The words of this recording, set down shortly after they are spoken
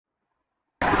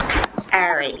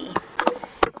Alrighty.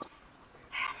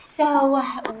 So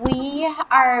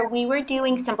we were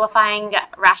doing simplifying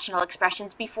rational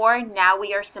expressions before. Now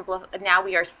we are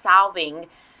solving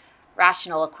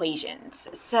rational equations.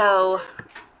 So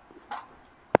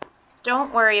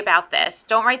don't worry about this.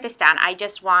 Don't write this down. I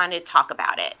just want to talk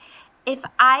about it. If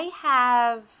I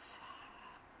have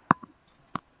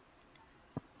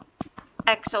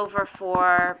x over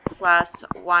 4 plus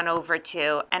 1 over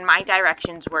 2, and my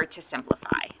directions were to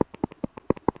simplify.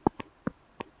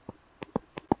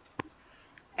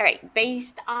 All right,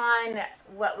 based on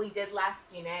what we did last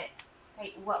unit,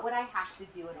 right, what would I have to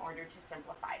do in order to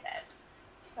simplify this?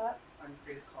 Philip?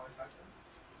 Greatest common factor?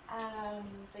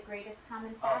 The greatest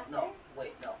common factor? No,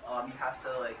 wait, no. You have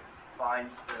to find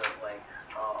the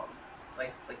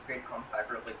greatest common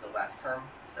factor of the last term.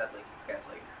 So that you get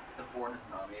the 4 in the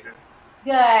denominator.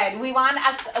 Good. We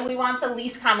want the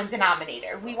least common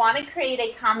denominator. We want to create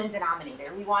a common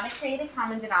denominator. We want to create a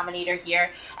common denominator here.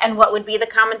 And what would be the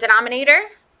common denominator?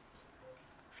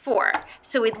 4.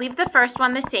 So we'd leave the first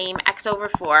one the same, x over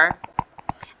 4.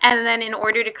 And then in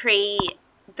order to create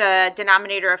the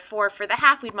denominator of 4 for the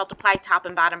half, we'd multiply top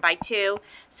and bottom by 2.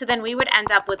 So then we would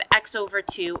end up with x over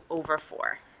 2 over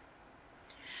 4.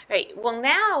 Right, well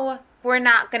now we're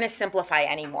not going to simplify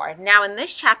anymore. Now in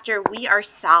this chapter we are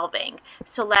solving.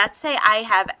 So let's say I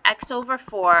have x over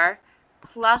 4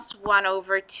 plus 1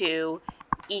 over 2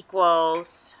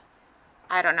 equals,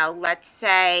 I don't know, let's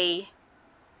say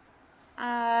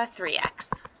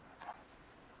 3x.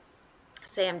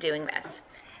 Say I'm doing this.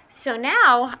 So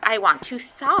now I want to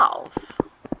solve.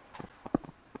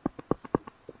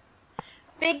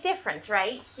 Big difference,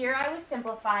 right? Here I was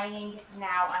simplifying,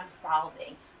 now I'm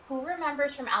solving. Who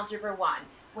remembers from Algebra 1?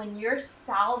 When you're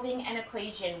solving an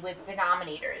equation with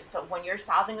denominators, so when you're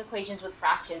solving equations with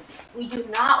fractions, we do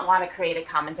not want to create a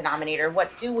common denominator.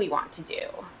 What do we want to do?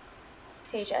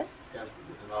 Tejas? Yeah,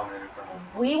 the denominator.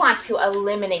 We want to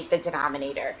eliminate the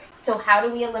denominator. So how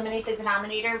do we eliminate the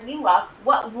denominator? We look,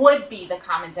 what would be the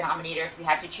common denominator if we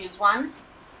had to choose one?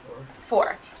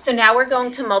 4. So now we're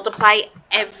going to multiply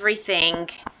everything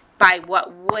by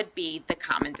what would be the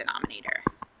common denominator.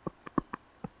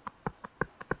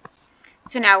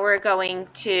 So now we're going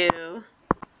to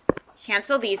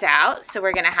cancel these out. So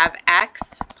we're going to have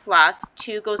x plus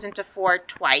 2 goes into 4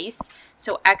 twice.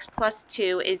 So x plus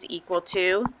 2 is equal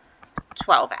to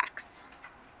 12x.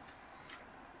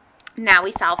 Now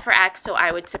we solve for x, so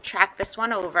I would subtract this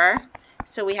one over.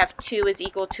 So we have 2 is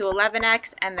equal to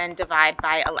 11x, and then divide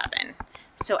by 11.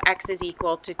 So x is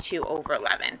equal to 2 over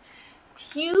 11.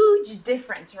 Huge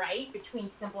difference, right,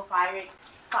 between simplifying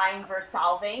versus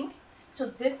solving. So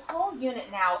this whole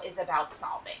unit now is about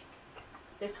solving.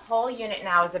 This whole unit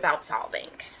now is about solving.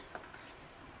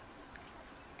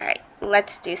 All right,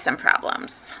 let's do some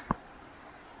problems.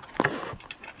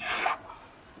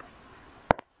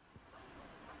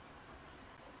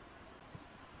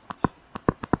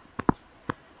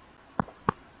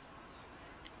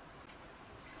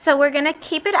 So we're going to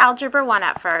keep it Algebra 1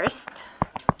 at first.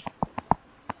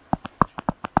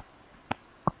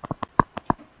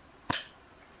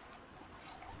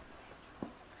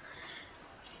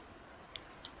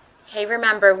 Okay,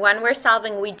 remember, when we're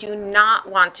solving, we do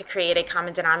not want to create a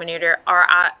common denominator.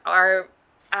 Our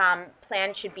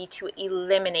plan should be to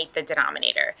eliminate the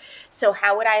denominator. So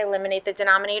how would I eliminate the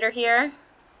denominator here?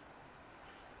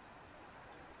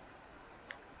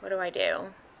 What do I do?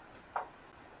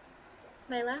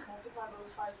 Layla? Multiply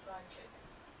both sides by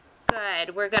 6.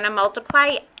 Good. We're going to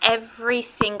multiply every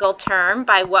single term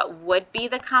by what would be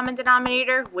the common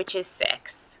denominator, which is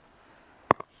 6.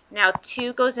 Now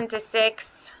 2 goes into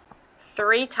 6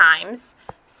 3 times,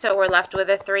 so we're left with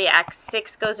a 3x.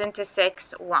 6 goes into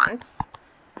 6 once,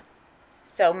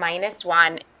 so minus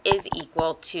 1 is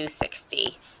equal to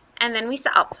 60. And then we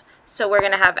solve. So we're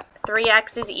going to have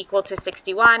 3x is equal to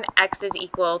 61, x is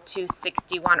equal to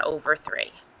 61 over 3.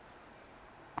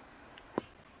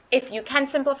 If you can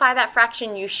simplify that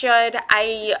fraction, you should.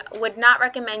 I would not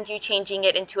recommend you changing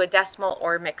it into a decimal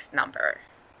or mixed number.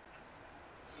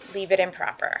 Leave it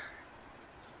improper.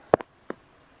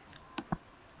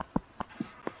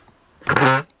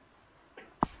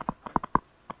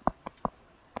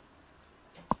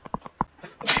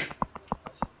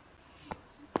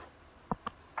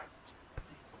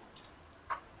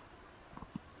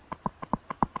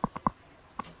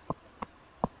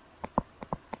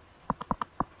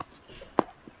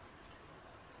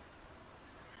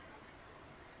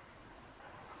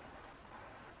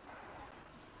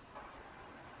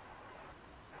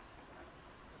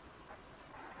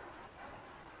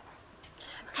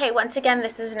 Okay, once again,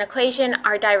 this is an equation.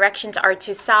 Our directions are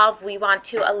to solve. We want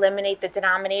to eliminate the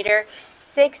denominator.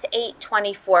 6, 8,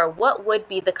 24. What would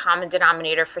be the common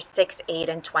denominator for 6, 8,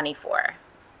 and 24?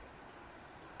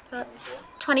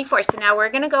 24. So now we're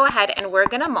going to go ahead and we're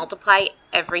going to multiply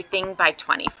everything by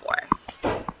 24.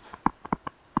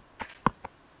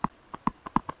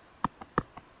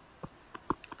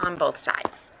 On both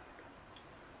sides.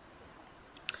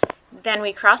 Then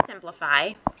we cross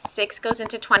simplify. 6 goes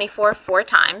into 24 4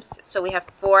 times, so we have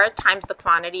 4 times the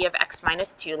quantity of x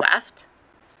minus 2 left.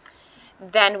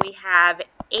 Then we have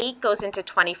 8 goes into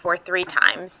 24 3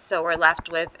 times, so we're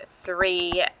left with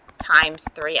 3 times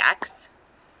 3x.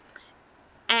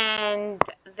 And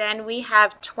then we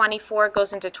have 24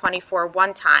 goes into 24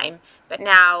 1 time, but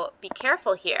now be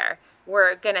careful here.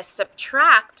 We're going to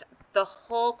subtract the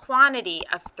whole quantity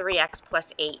of 3x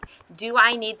plus 8. Do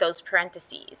I need those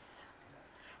parentheses?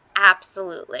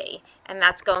 Absolutely, and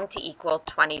that's going to equal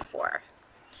 24.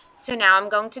 So now I'm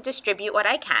going to distribute what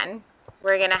I can.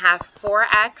 We're going to have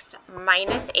 4x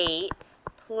minus 8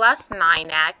 plus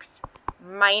 9x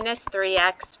minus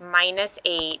 3x minus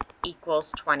 8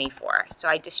 equals 24. So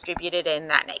I distributed in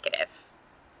that negative.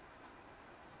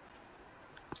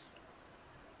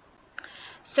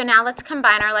 So now let's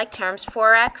combine our like terms.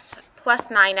 4x plus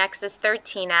 9x is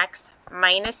 13x,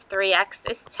 minus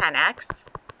 3x is 10x.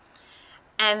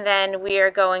 And then we are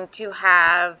going to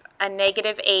have a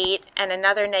negative 8, and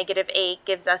another negative 8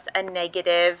 gives us a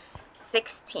negative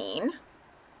 16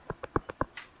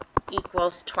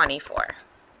 equals 24.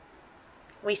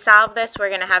 We solve this, we're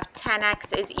going to have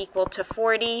 10x is equal to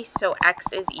 40, so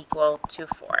x is equal to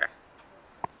 4.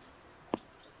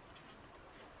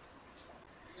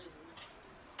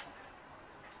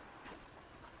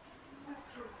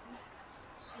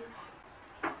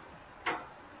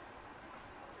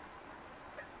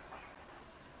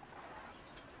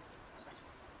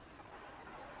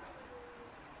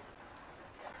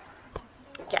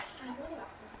 Yes.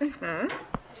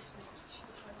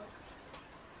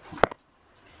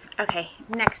 Okay,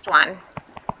 next one.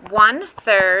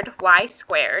 1/3 y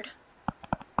squared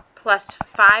plus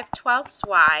 5/12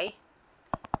 y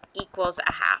equals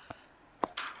a half.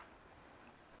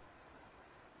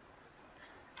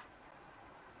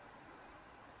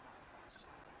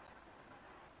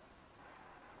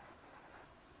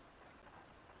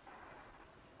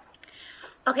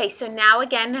 Okay, so now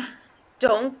again,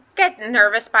 don't get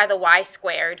nervous by the y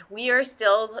squared. We are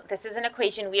still, this is an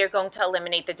equation, we are going to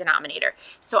eliminate the denominator.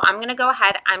 So I'm going to go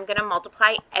ahead, I'm going to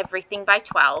multiply everything by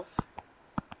 12.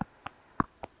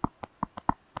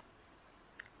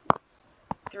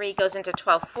 3 goes into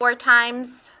 12 4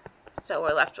 times, so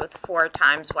we're left with 4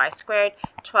 times y squared.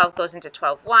 12 goes into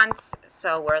 12 once,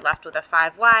 so we're left with a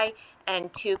 5y,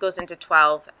 and 2 goes into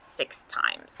 12 6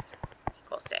 times,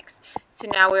 equals 6. So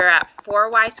now we're at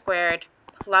 4y squared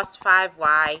plus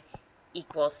 5y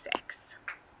equals 6.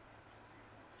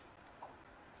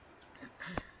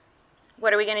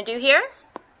 What are we going to do here?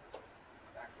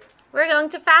 We're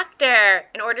going to factor.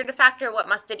 In order to factor, what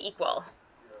must it equal?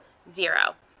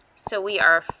 0. So we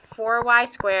are 4y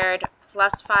squared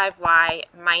plus 5y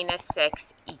minus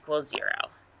 6 equals 0.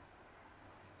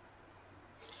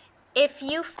 If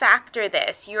you factor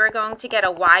this, you are going to get a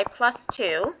y plus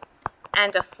 2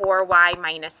 and a 4y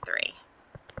minus 3.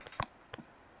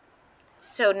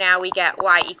 So now we get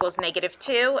y equals negative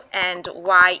 2 and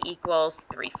y equals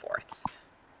 3/4.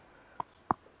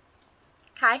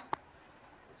 Okay?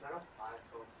 Is that a 5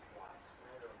 y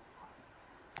squared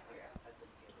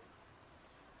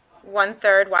or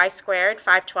 1/3 y squared,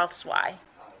 5/12 y.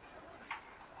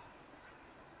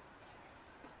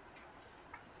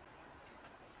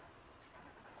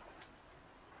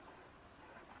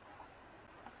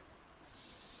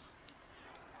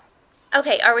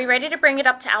 Okay, are we ready to bring it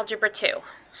up to Algebra 2?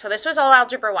 So this was all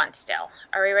Algebra 1 still.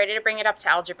 Are we ready to bring it up to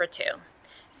Algebra 2?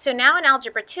 So now in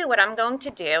Algebra 2, what I'm going to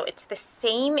do, it's the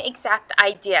same exact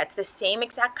idea, it's the same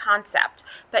exact concept,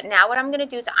 but now what I'm going to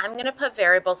do is I'm going to put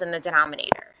variables in the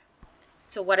denominator.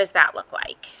 So what does that look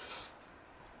like?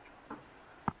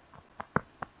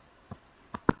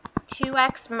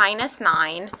 2x minus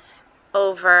 9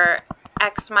 over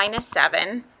x minus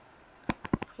 7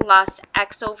 plus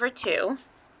x over 2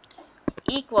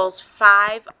 equals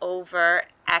 5 over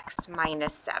x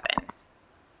minus 7.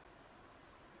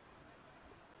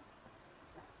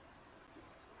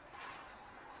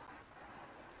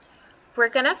 We're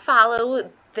going to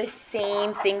follow the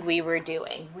same thing we were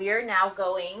doing. We are now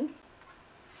going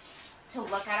to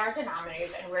look at our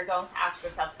denominators, and we're going to ask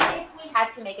ourselves, if we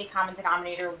had to make a common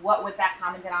denominator, what would that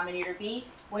common denominator be?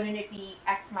 Wouldn't it be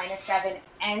x minus 7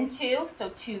 and 2, so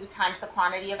 2 times the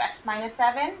quantity of x minus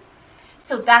 7?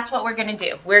 So that's what we're going to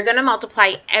do. We're going to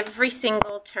multiply every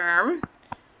single term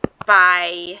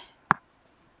by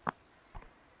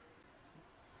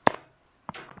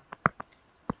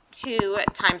 2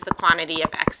 times the quantity of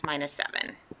x minus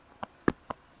 7.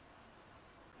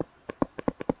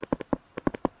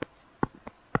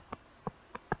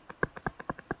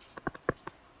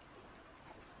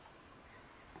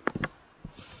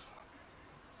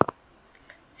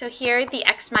 So here the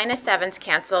x minus 7's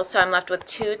cancel, so I'm left with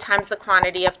 2 times the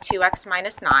quantity of 2x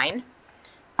minus 9.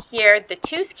 Here the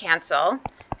 2's cancel,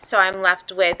 so I'm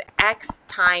left with x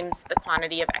times the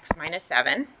quantity of x minus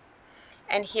 7.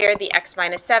 And here the x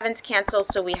minus 7's cancel,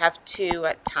 so we have 2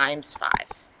 times 5.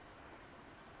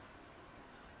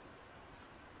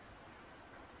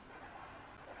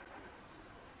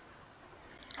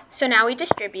 So now we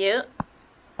distribute.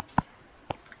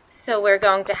 So we're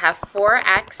going to have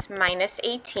 4x minus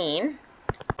 18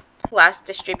 plus,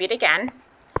 distribute again,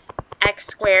 x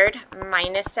squared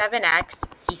minus 7x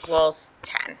equals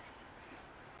 10.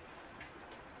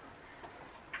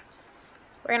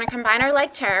 We're going to combine our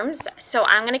like terms. So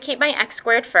I'm going to keep my x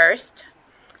squared first.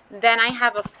 Then I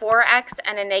have a 4x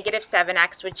and a negative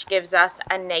 7x, which gives us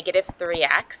a negative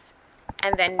 3x.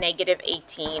 And then negative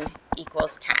 18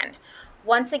 equals 10.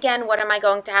 Once again, what am I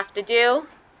going to have to do?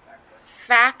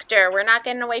 Factor. We're not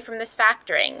getting away from this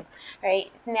factoring.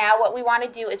 Right? Now what we want to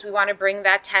do is we want to bring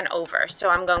that 10 over. So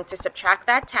I'm going to subtract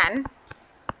that 10.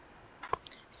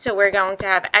 So we're going to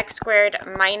have x squared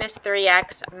minus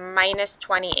 3x minus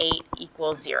 28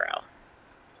 equals 0.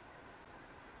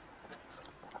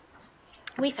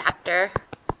 We factor.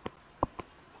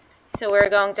 So we're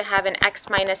going to have an x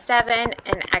minus 7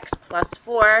 and x plus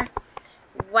 4.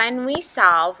 When we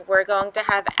solve, we're going to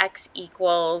have x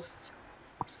equals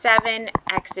 7,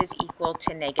 x is equal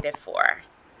to negative 4.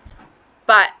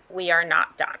 But we are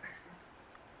not done.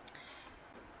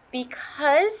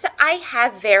 Because I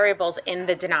have variables in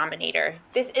the denominator,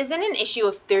 this isn't an issue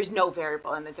if there's no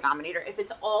variable in the denominator. If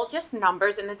it's all just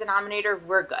numbers in the denominator,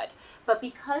 we're good. But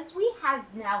because we have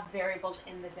now variables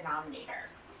in the denominator,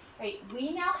 right,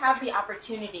 we now have the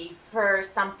opportunity for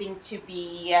something to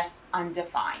be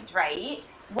undefined, right?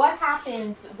 What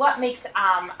happens, what makes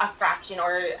a fraction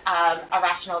or a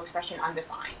rational expression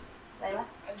undefined? Layla?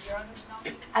 A 0 in the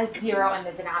denominator. A 0 in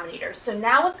the denominator. So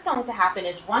now what's going to happen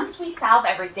is once we solve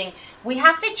everything, we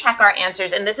have to check our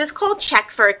answers. And this is called check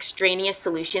for extraneous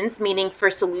solutions, meaning for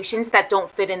solutions that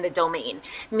don't fit in the domain,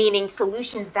 meaning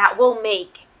solutions that will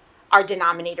make our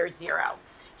denominator 0.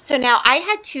 So now I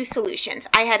had two solutions.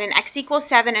 I had an x equals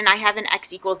 7 and I have an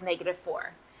x equals negative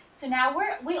 4. So now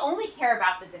we only care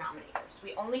about the denominators.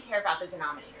 We only care about the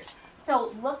denominators.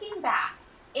 So looking back,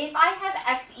 if I have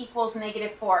x equals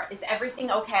negative 4, is everything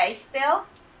okay still?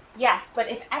 Yes, but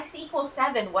if x equals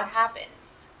 7, what happens?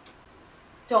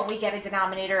 Don't we get a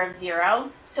denominator of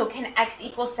 0? So can x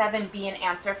equals 7 be an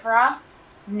answer for us?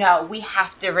 No, we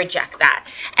have to reject that.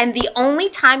 And the only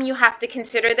time you have to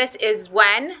consider this is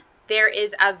when there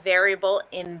is a variable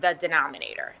in the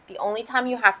denominator. The only time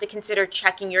you have to consider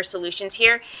checking your solutions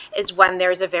here is when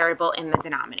there's a variable in the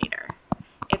denominator.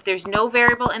 If there's no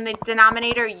variable in the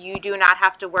denominator, you do not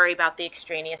have to worry about the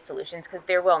extraneous solutions because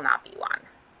there will not be one.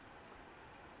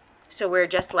 So we're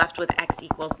just left with x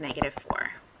equals negative 4.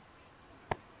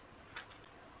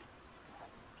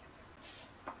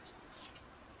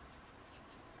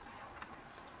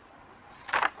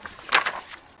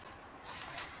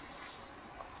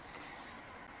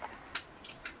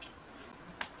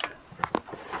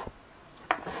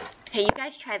 Okay, you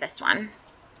guys try this one.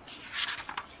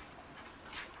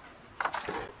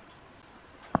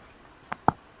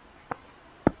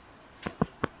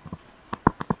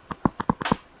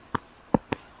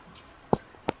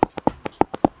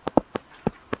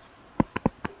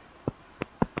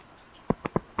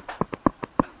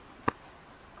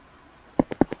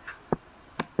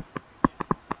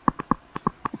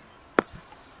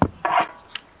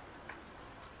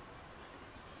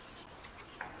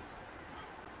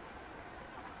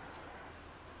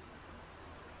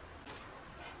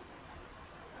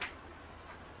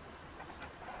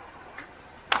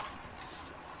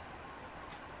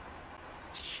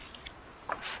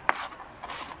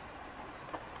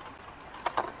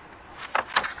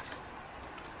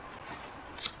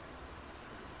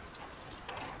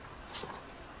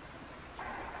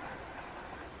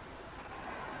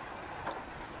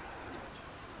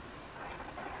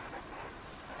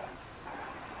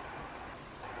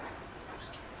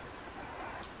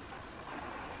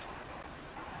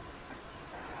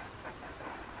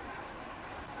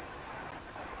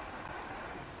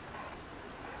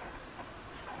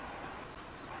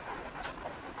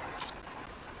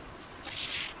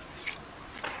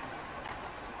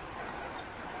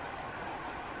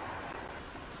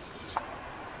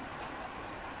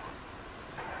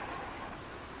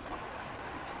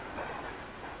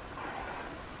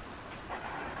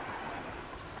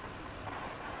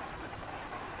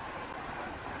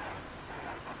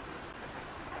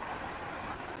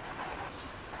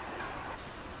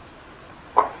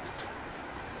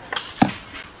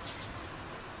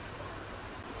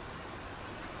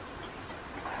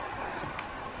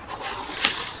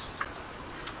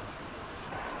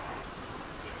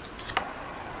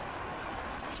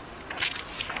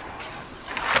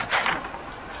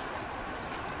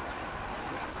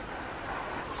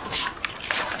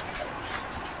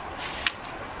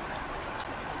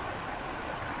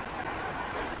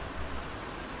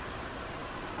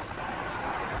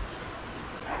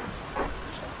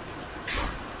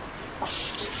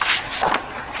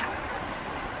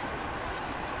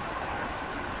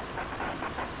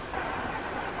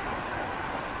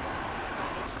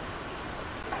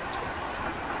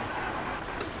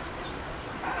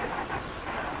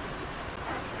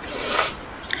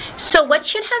 So what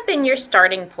should have been your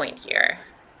starting point here?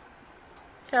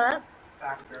 Philip?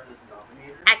 Factor the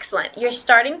denominator. Excellent. Your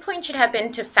starting point should have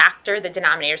been to factor the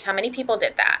denominators. How many people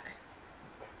did that?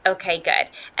 Okay, good.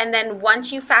 And then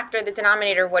once you factor the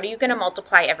denominator, what are you going to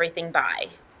multiply everything by?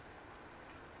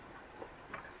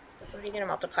 What are you going to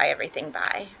multiply everything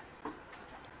by?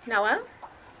 Noah?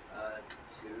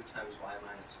 2 times y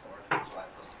minus 4 times y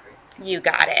plus 3. You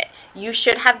got it. You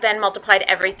should have then multiplied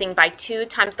everything by 2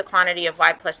 times the quantity of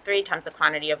y plus 3 times the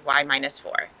quantity of y minus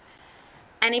 4.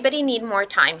 Anybody need more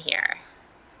time here?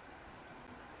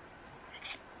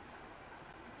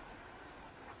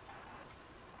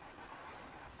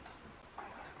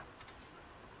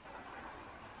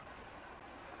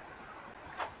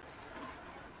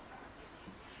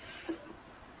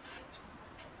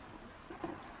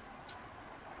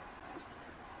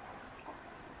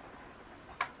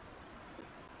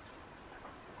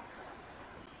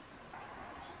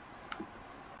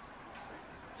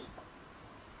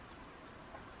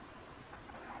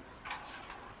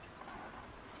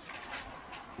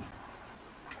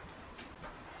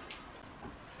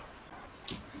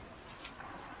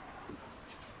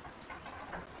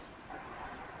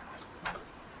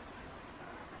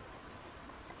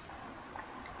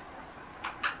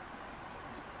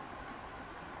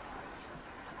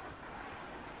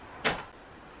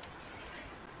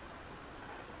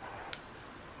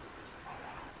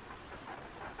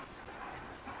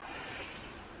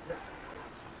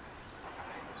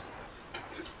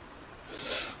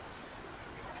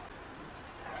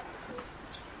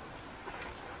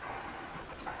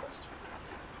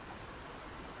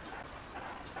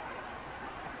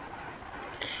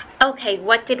 Okay,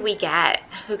 what did we get?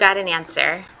 Who got an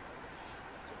answer?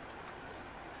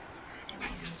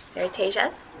 Sorry,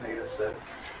 Tejas? -6.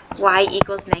 Y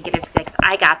equals -6.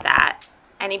 I got that.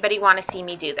 Anybody want to see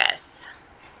me do this?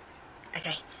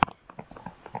 Okay.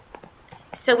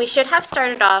 So we should have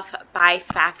started off by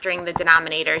factoring the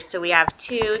denominators. So we have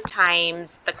 2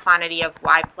 times the quantity of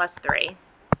y plus 3.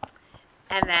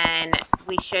 And then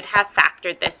we should have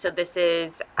factored this. So this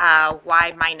is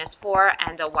y minus 4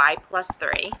 and a y plus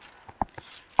 3.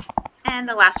 And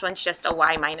the last one's just a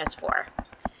y minus 4.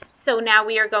 So now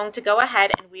we are going to go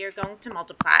ahead and we are going to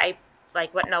multiply,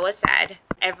 like what Noah said,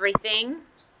 everything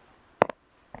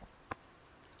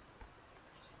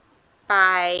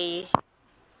by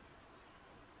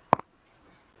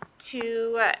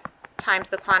 2 times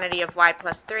the quantity of y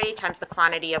plus 3 times the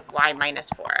quantity of y minus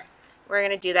 4. We're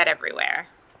going to do that everywhere.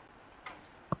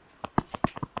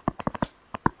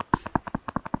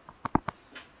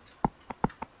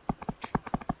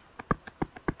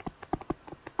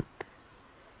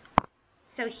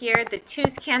 So here the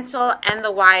 2's cancel and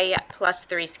the y plus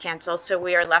 3's cancel, so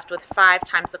we are left with 5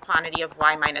 times the quantity of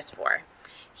y minus 4.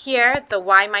 Here the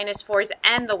y minus 4's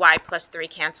and the y plus 3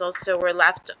 cancel, so we're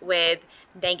left with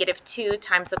 -2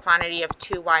 times the quantity of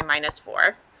 2y minus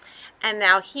 4. And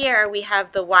now here we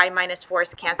have the y minus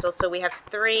 4's cancel, so we have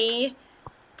 3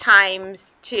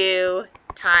 times 2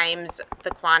 times the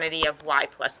quantity of y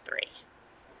plus 3.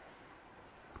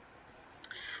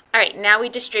 All right, now we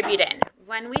distribute in.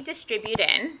 When we distribute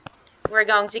in, we're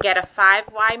going to get a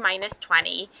 5y minus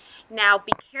 20. Now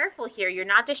be careful here, you're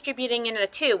not distributing in a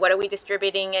 2. What are we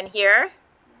distributing in here?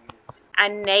 A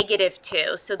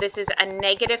 -2. So this is a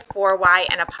 -4y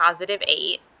and a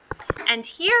 +8. And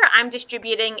here I'm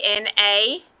distributing in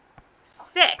a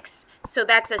 6. So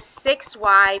that's a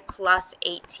 6y plus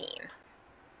 18.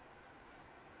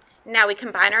 Now we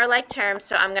combine our like terms,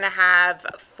 so I'm going to have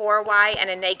 5y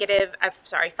and a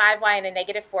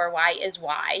 -4y is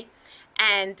y.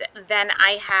 And then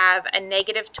I have a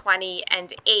 -20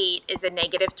 and 8 is a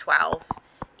 -12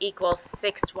 equals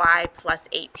 6y plus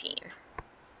 18.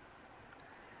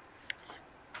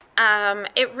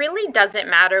 It really doesn't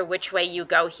matter which way you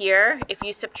go here. If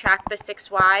you subtract the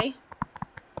 6y,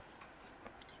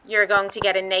 you're going to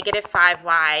get a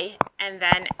 -5y, and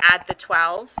then add the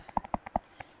 12.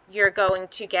 You're going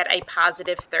to get a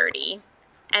 +30,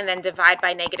 and then divide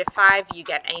by -5, you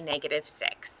get a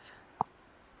 -6.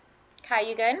 Kai,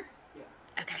 you good?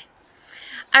 Yeah. Okay.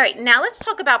 All right, now let's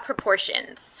talk about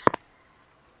proportions.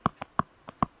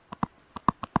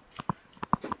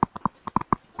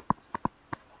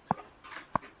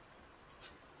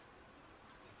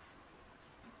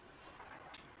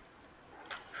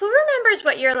 Who remembers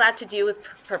what you're allowed to do with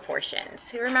proportions?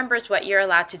 Who remembers what you're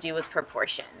allowed to do with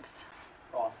proportions?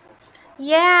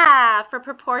 Yeah, for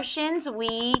proportions,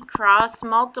 we cross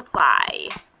multiply.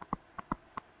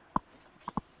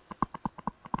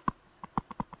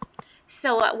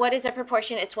 So what is a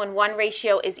proportion? It's when one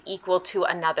ratio is equal to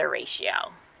another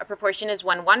ratio. A proportion is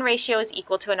when one ratio is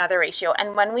equal to another ratio,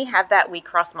 and when we have that, we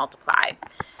cross multiply.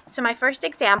 So my first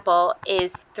example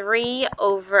is 3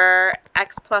 over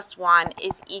x plus 1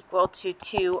 is equal to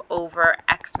 2 over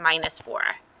x minus 4.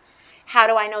 How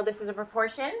do I know this is a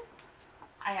proportion?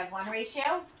 I have one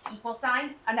ratio, equal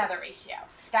sign, another ratio.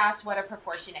 That's what a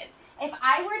proportion is. If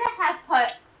I were to have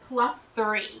put plus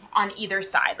 3 on either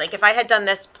side, like if I had done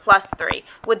this plus 3,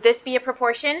 would this be a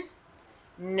proportion?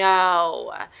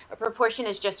 No. A proportion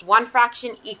is just one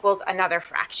fraction equals another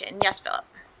fraction. Yes, Philip?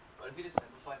 What if you just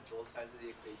simplify both sides of the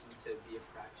equation to be a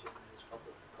fraction and just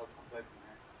multiply from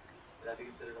there? Would that be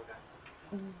considered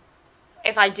okay?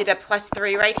 If I did a plus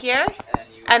 3 right here,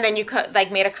 and then you could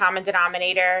like made a common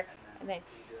denominator, and then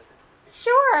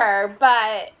sure,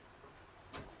 but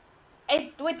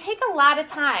it would take a lot of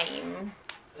time,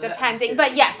 depending.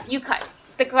 But yes, you could.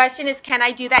 The question is, can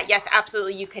I do that? Yes,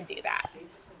 absolutely, you can do that.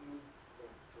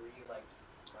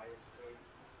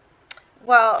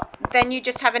 Well, then you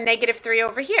just have a negative 3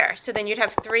 over here. So then you'd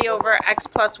have 3 over x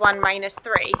plus 1 minus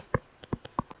 3.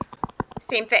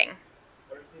 Same thing.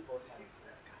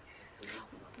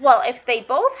 Well, if they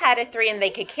both had a 3 and they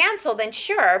could cancel, then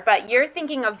sure. But you're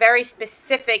thinking of very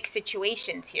specific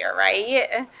situations here,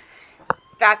 right?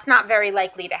 That's not very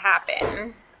likely to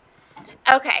happen.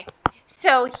 Okay,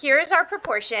 so here's our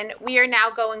proportion. We are now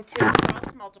going to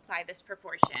cross multiply this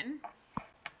proportion.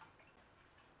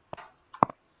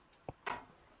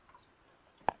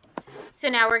 So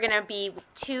now we're going to be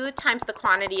 2 times the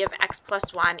quantity of x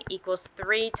plus 1 equals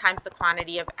 3 times the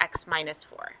quantity of x minus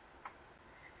 4.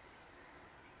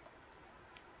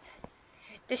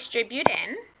 Distribute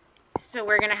in. So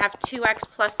we're going to have 2x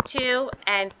plus 2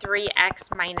 and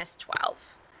 3x minus 12.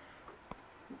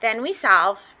 Then we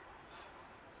solve.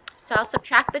 So I'll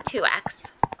subtract the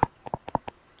 2x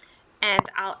and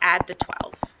I'll add the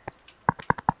 12.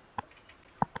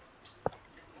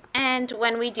 And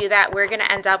when we do that, we're going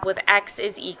to end up with x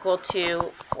is equal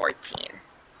to 14.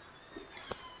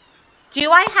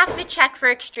 Do I have to check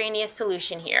for extraneous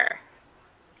solution here?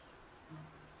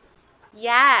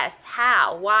 Yes.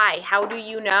 How? Why? How do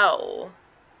you know?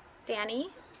 Danny?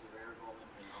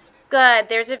 Good.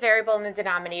 There's a variable in the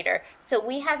denominator. So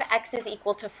we have x is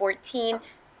equal to 14.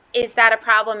 Is that a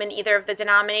problem in either of the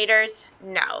denominators?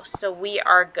 No. So we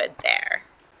are good there.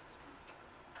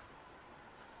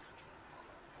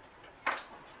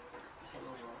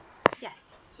 Yes.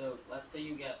 So let's say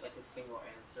you get like a single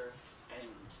answer and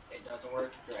it doesn't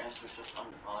work, your answer is just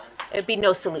undefined. It would be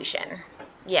no solution.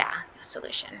 Yeah, no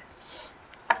solution.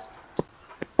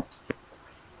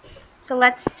 So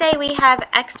let's say we have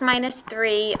x minus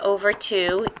 3 over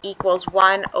 2 equals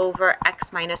 1 over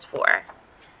x minus 4.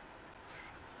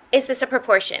 Is this a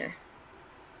proportion?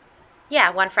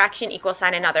 Yeah, one fraction equals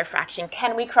sign another fraction.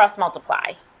 Can we cross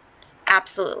multiply?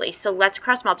 Absolutely. So let's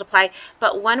cross multiply.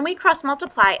 But when we cross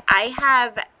multiply, I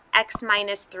have x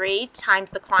minus 3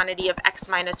 times the quantity of x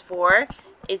minus 4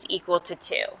 is equal to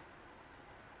 2.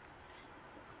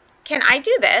 Can I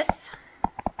do this?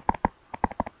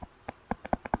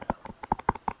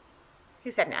 Who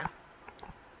said no?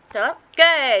 Philip?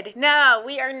 Good. No,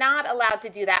 we are not allowed to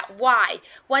do that. Why?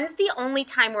 When's the only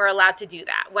time we're allowed to do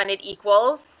that? When it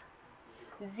equals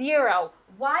 0.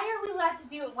 Why are we allowed to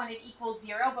do it when it equals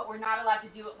 0, but we're not allowed to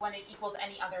do it when it equals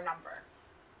any other number?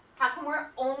 How come we're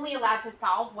only allowed to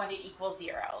solve when it equals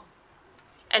 0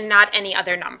 and not any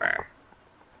other number?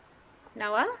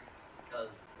 Noah? Because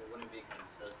it wouldn't be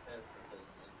consistent since there's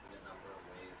an infinite number of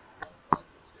ways to multiply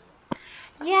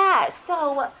to 2. Yeah,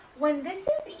 so when this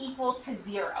is equal to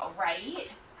 0, right?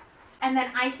 And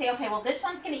then I say, okay, well, this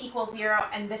one's going to equal 0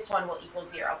 and this one will equal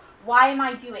 0. Why am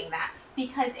I doing that?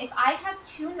 Because if I have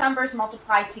two numbers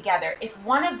multiplied together, if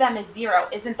one of them is 0,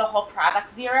 isn't the whole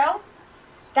product 0?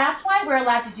 That's why we're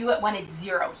allowed to do it when it's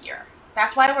 0 here.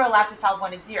 That's why we're allowed to solve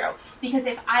when it's 0. Because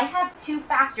if I have two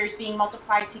factors being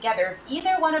multiplied together, if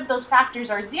either one of those factors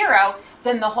are 0,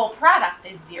 then the whole product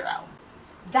is 0.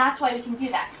 That's why we can do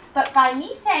that. But by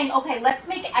me saying, okay, let's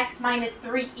make x minus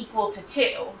 3 equal to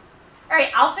 2. All right,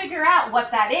 I'll figure out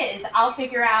what that is. I'll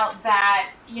figure out that,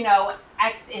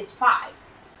 x is 5.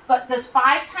 But does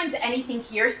 5 times anything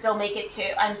here still make it 2?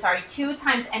 I'm sorry, 2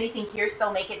 times anything here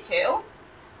still make it 2?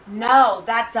 No,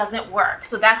 that doesn't work.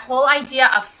 So that whole idea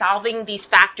of solving these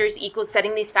factors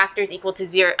setting these factors equal to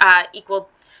 0, equal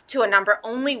to a number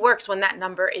only works when that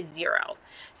number is 0.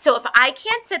 So if I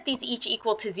can't set these each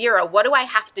equal to 0, what do I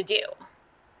have to do?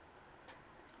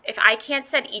 If I can't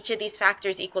set each of these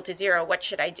factors equal to 0, what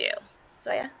should I do?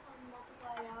 Zoya?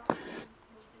 Multiply it out and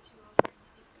move the 2 over into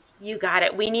the equation. You got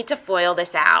it. We need to FOIL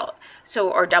this out. So,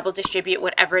 or double distribute,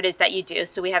 whatever it is that you do.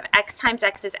 So we have x times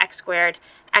x is x squared.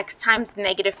 X times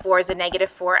negative 4 is a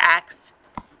negative 4x.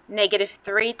 Negative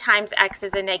 3 times x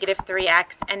is a negative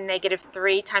 3x. And negative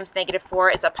 3 times negative 4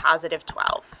 is a positive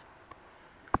 12.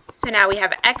 So now we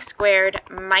have x squared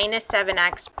minus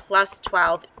 7x plus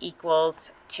 12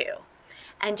 equals 2.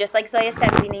 And just like Zoya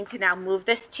said, we need to now move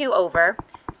this 2 over.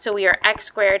 So we are x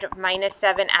squared minus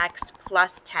 7x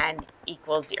plus 10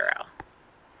 equals 0.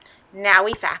 Now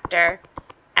we factor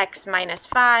x minus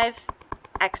 5,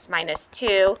 x minus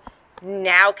 2.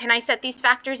 Now can I set these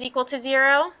factors equal to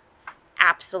 0?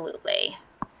 Absolutely.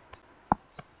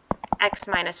 X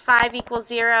minus 5 equals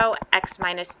 0, x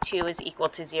minus 2 is equal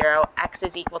to 0, x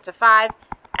is equal to 5,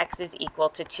 x is equal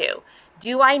to 2.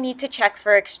 Do I need to check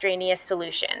for extraneous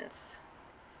solutions?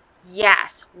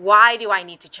 Yes. Why do I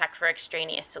need to check for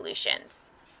extraneous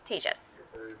solutions? Tejas.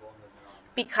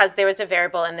 Because there was a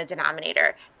variable in the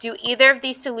denominator. Do either of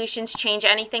these solutions change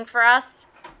anything for us?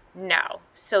 No.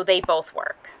 So they both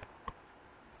work.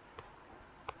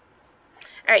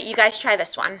 All right, you guys try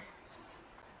this one.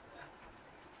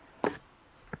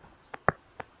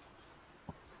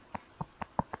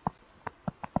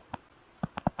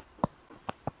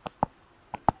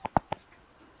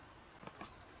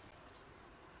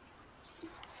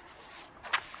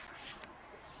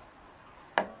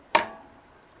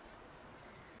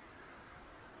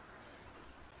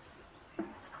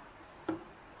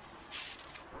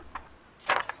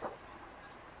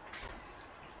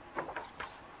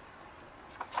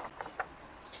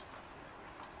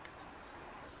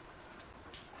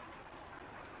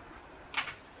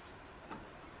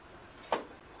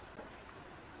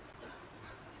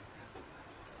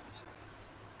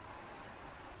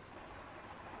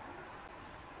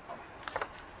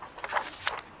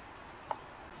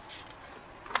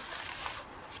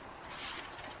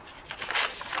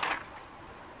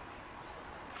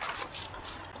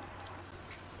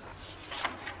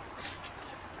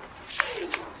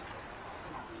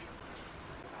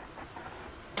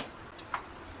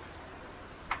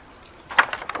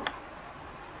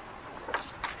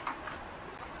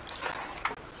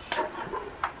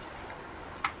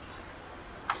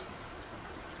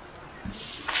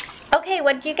 Okay,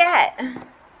 what did you get?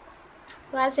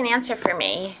 Who has an answer for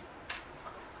me?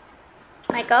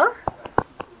 Michael?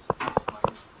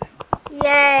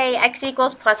 Yay, x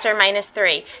equals plus or minus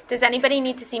 3. Does anybody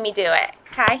need to see me do it?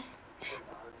 Kai?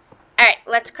 All right,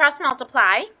 let's cross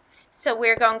multiply. So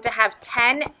we're going to have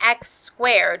 10x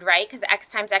squared, right? Because x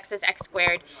times x is x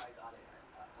squared.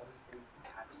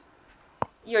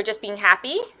 You're just being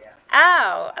happy?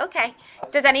 Oh, okay.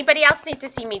 Does anybody else need to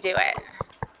see me do it?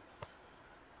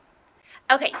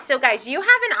 Okay, so guys, you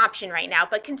have an option right now,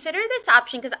 but consider this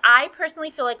option because I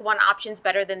personally feel like one option's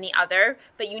better than the other,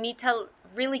 but you need to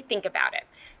really think about it.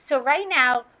 So right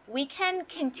now, we can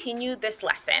continue this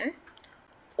lesson,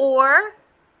 or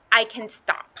I can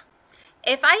stop.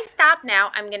 If I stop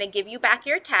now, I'm going to give you back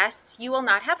your tests. You will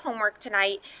not have homework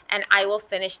tonight, and I will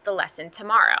finish the lesson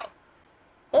tomorrow.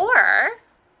 Or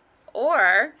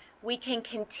we can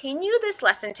continue this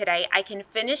lesson today. I can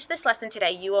finish this lesson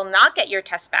today. You will not get your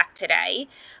test back today,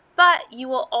 but you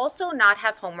will also not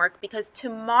have homework because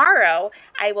tomorrow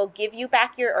I will give you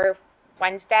back your, or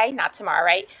Wednesday, not tomorrow,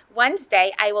 right?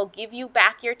 Wednesday, I will give you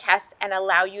back your test and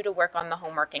allow you to work on the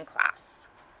homework in class.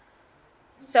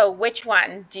 So which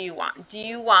one do you want? Do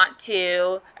you want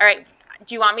to, all right,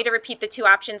 do you want me to repeat the two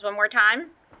options one more time?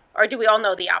 Or do we all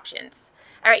know the options?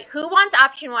 All right, who wants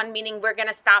option 1, meaning we're going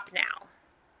to stop now?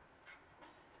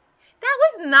 That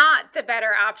was not the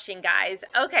better option, guys.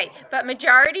 Okay, but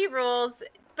majority rules,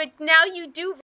 but now you do